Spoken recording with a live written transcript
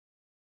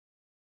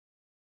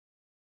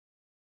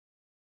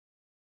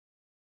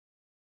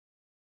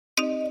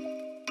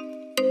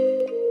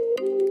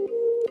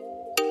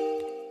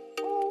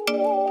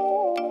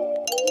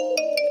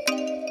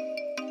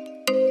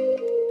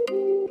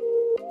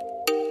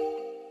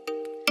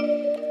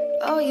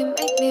Oh, you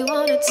make me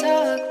wanna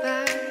talk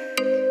back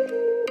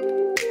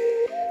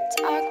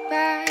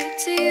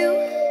to you.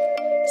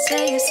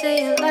 Say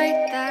it like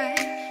that.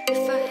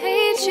 If I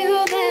hate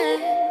you, then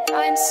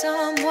find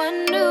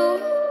someone new.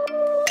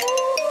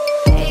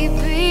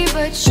 Baby,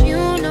 but you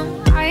know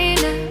I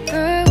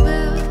never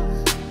will.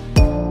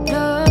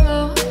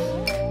 No,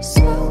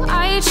 so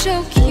I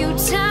choke you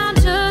down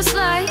just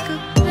like a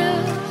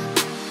pill.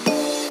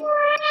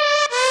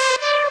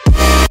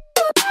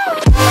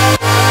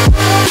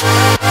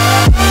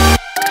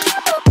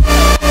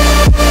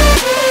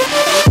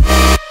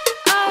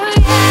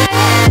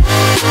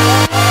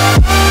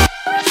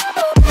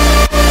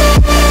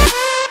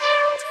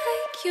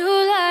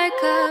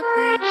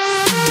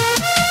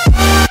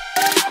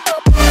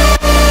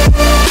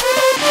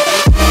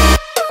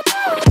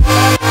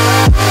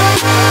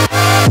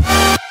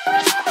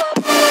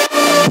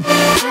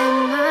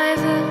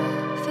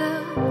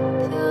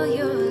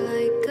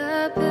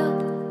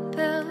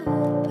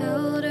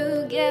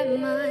 Get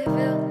my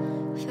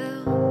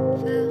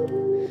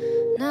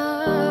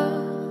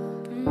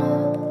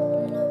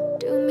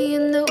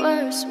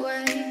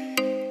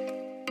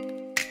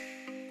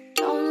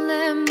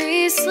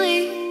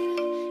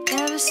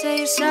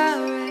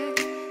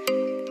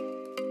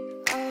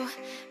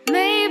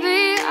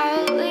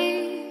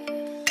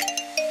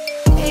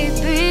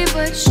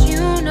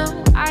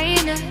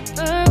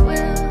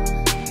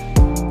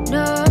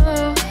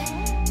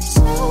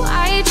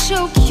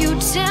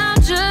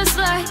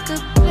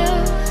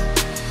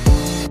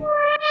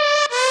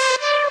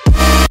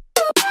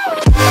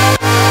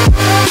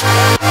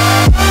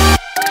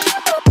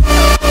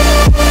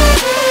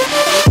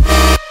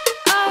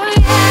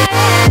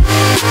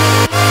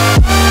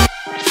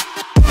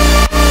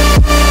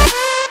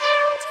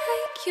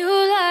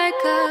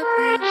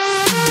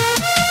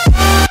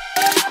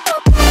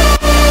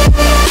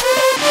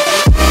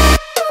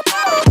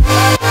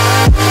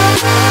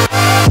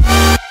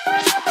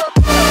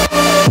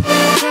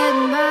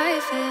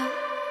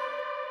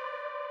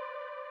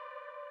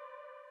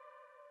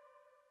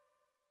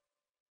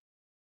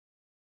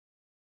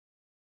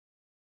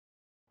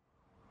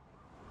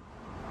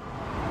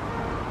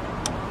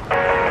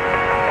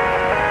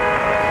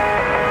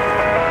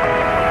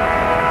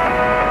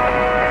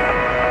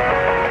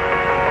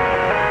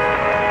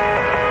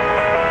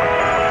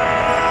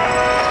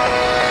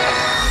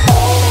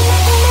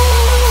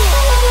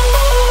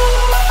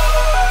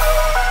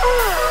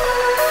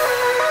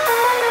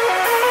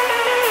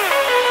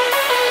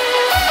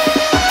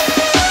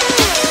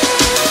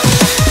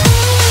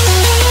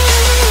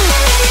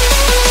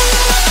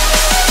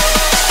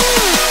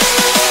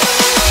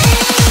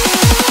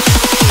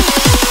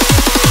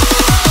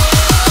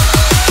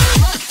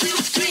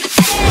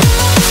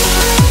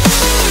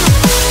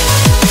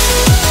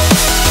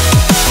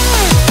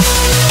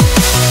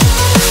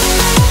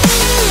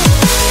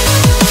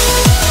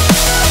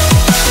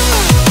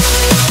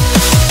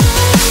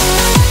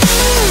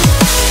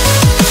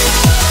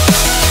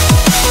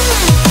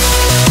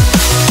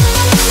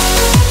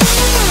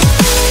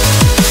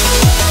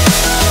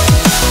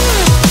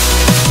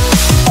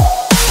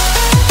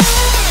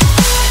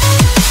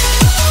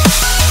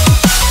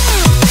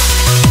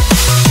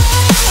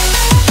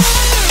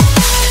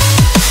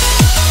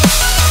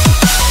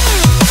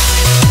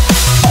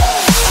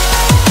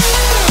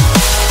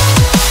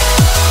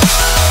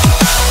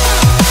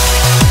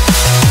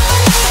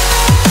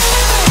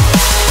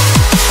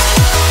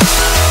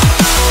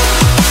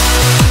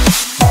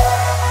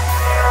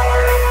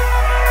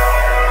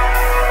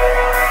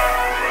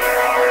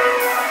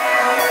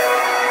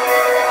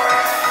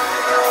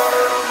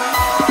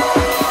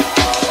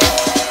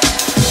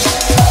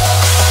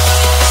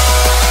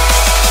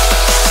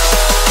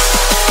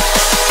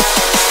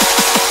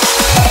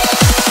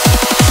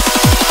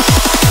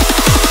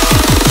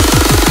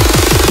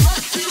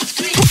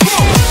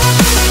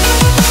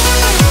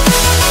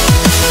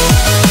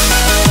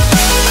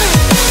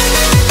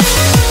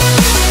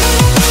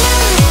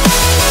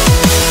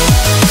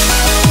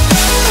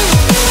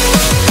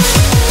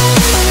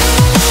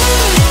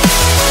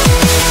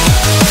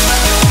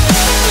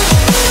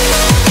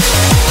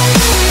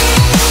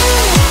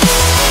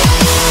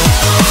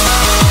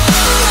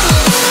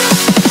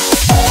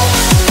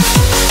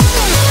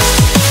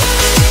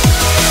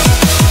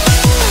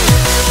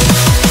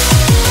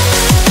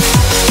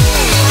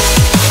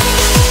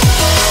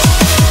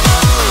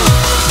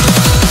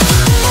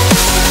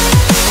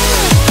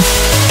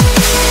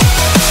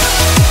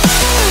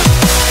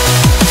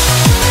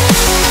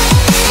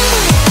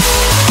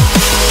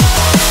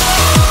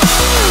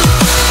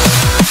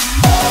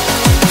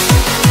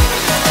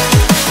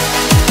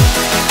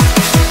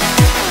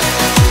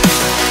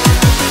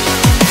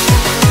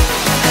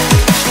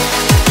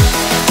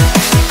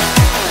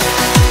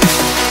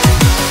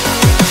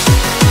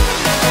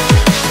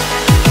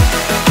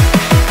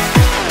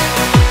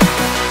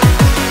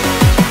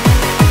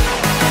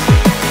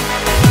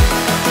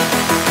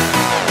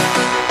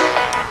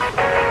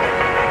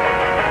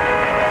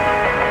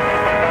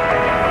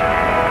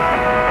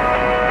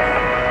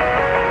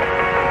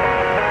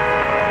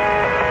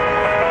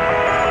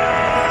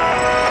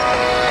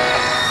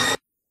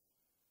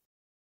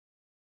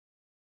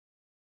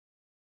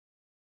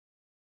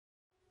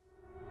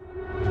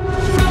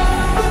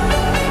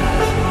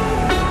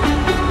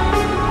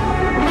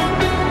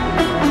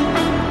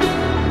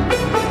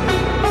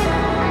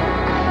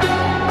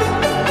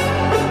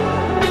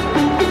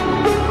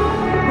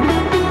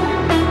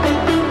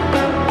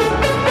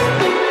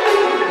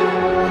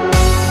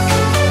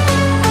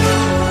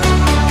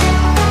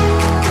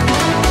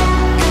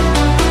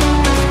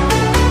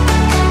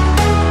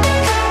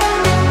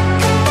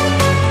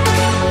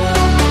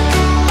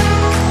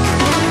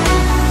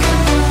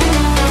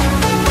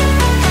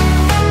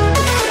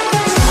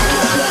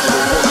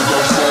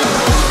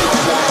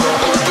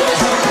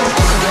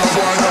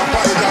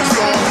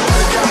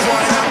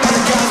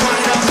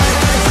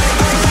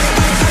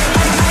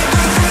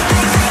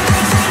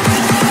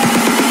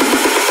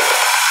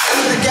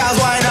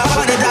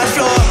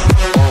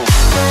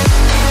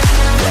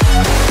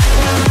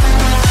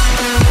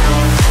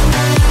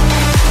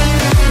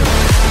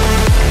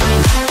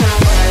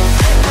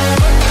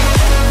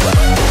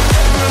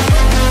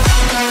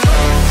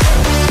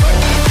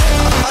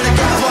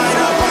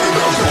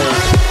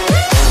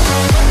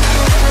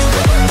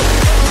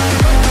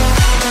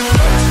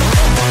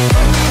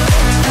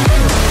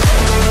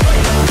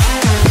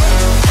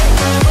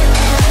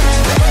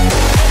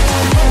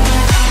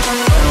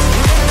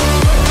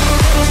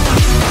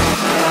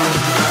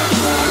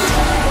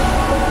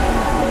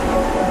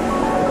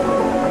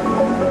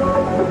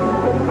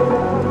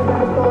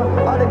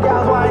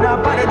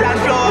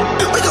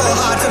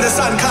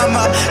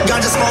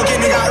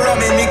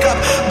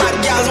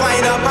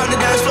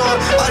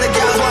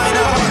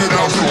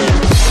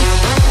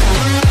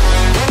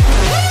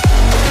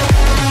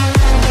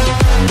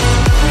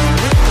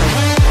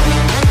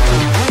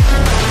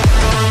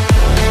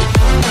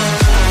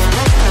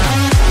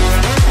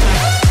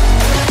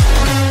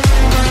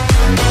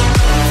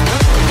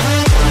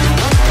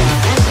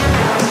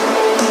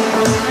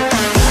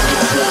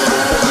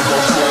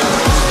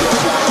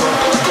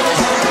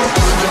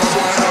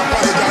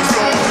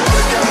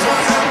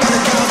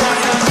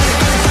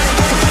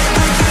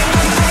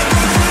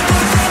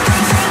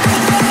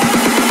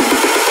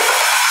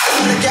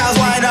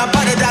up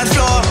on the dance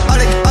floor.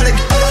 All it, all it,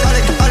 all it, all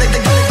it, all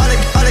it, all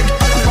it, all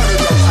it.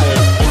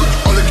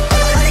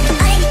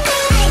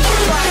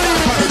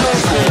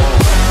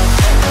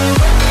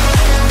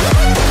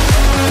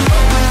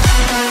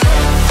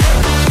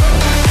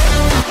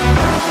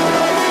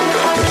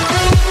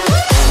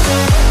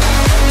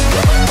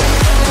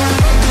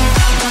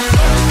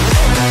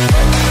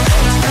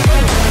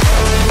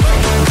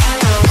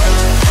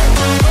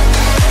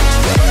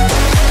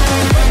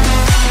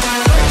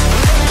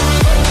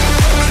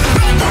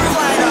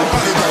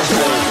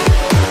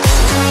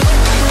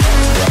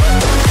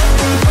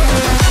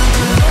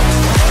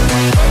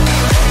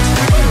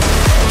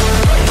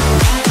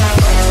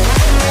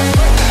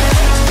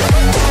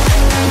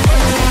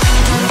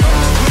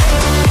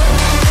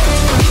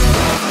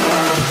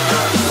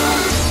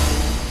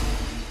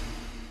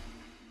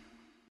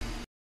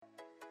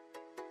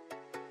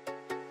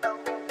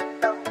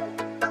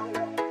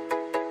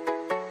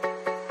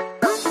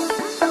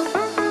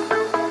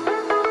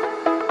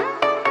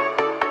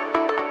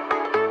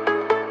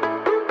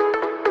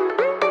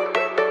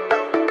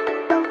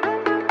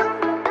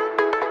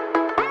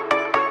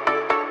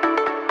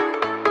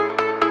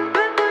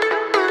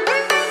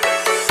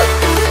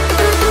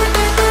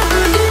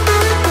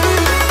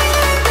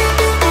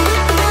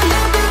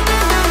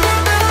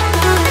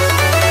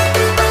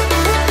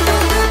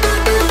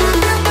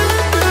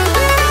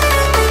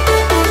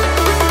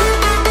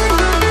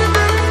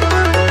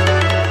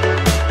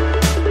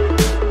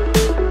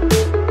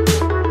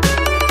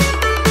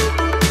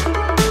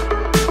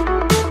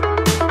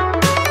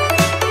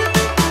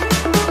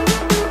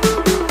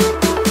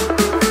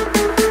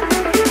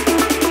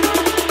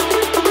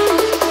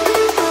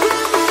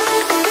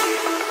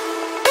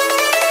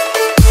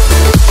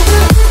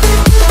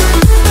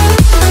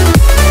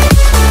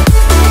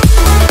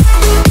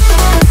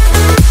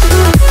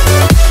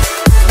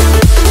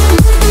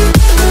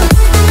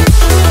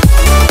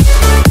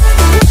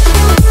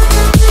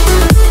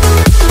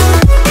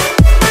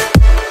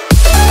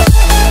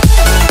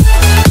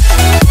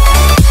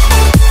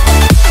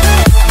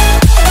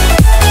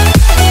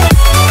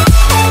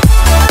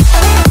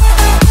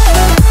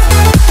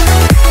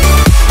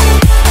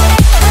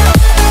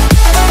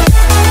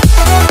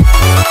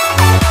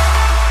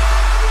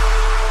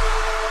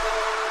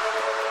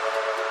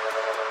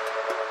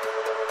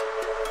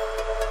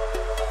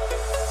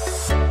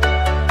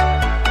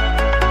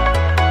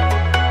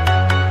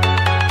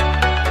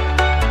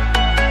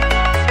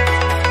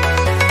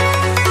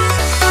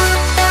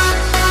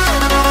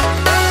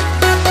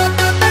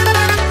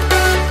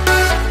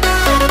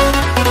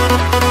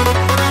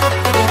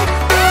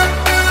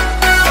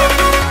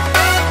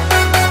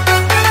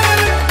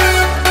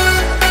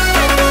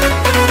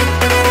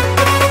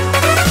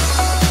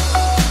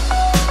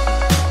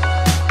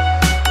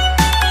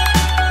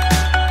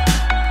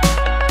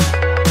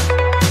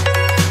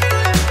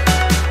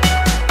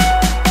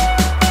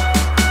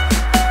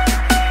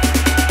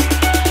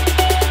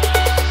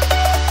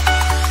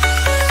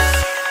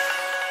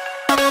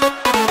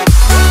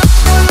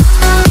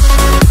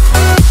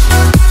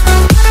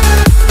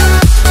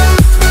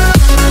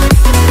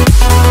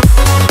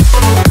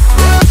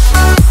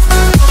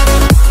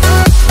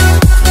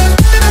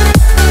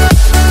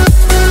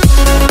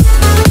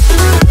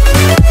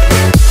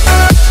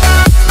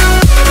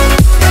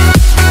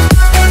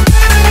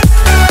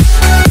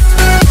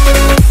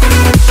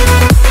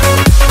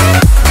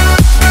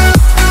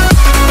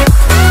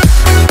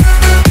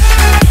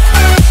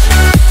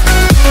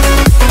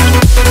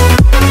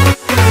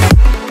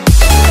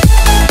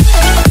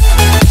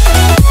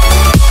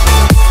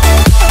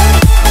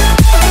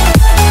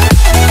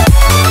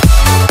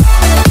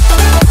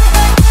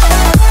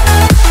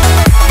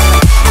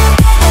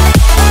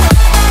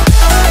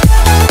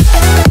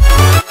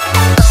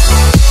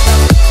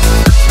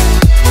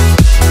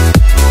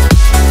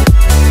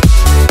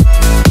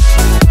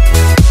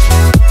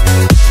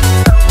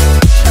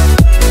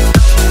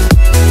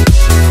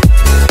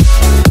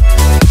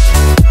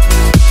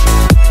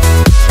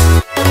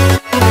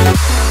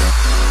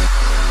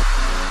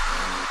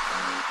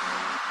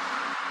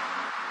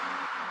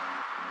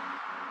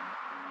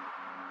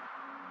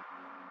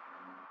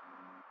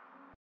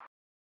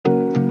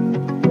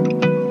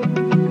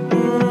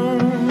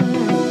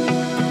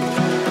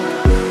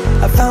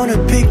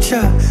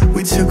 picture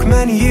we took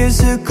many years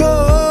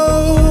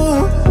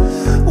ago,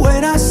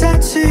 when I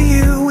said to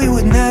you we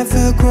would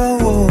never grow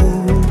old.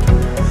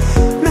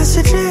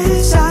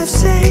 Messages I've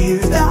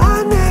saved that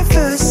I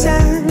never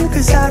send,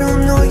 cause I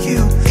don't know you,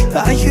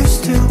 but I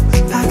used to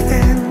back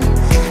then.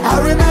 I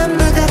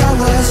remember that I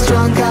was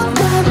drunk out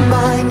my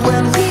mind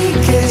when we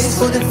kissed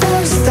for the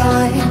first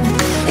time.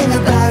 In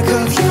the back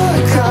of your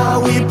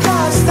car we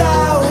passed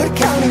out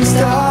counting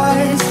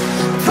stars.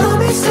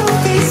 Promised all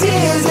these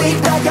years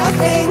we'd pack our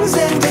things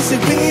and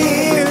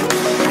disappear.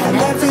 I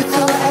never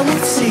thought I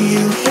would see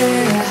you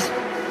here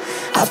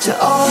after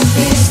all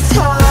this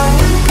time.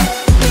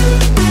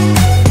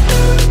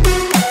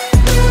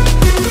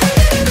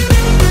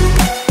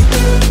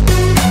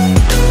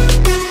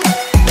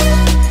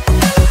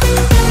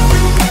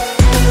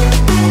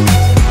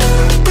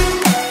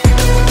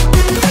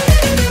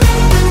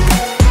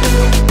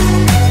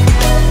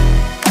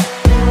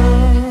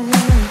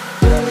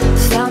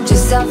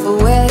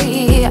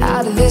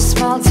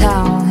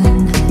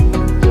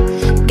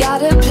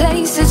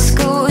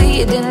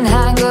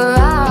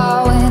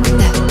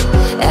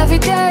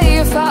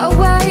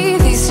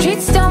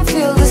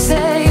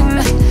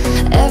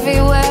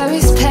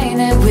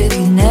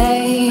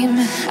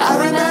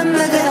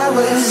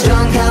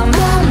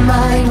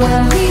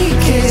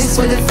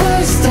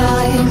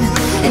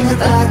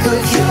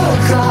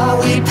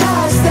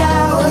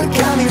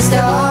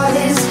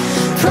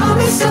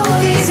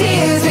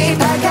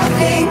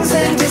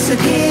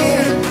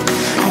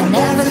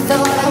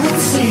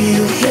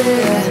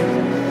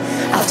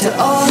 after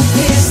all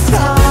this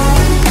time.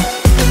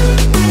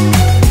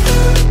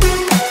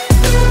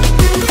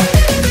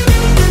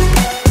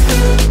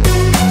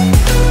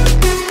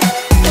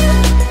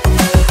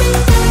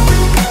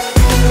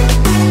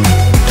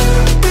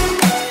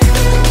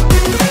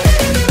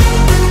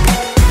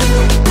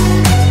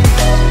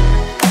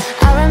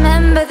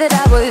 That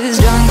I was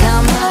drunk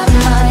out my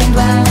mind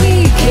when we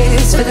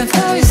kissed for the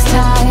first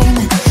time.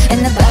 In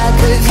the back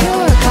of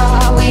your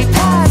car we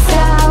passed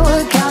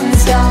out counting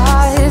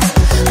stars.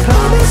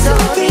 Promise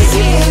all these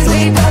years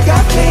we'd pack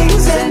our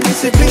things and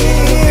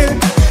disappear.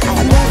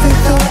 I never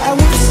thought I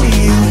would see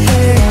you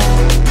here.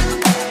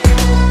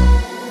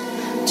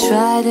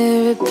 Try to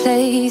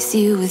replace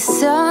you with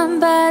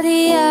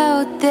somebody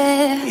out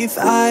there. If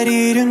I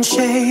didn't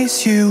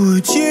chase you,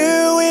 would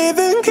you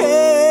even care?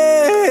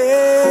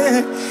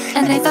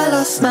 And if I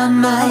lost my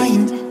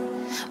mind,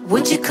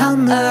 would you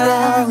come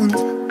around?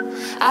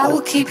 I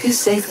will keep you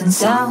safe and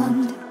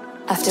sound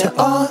after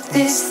all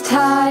this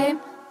time.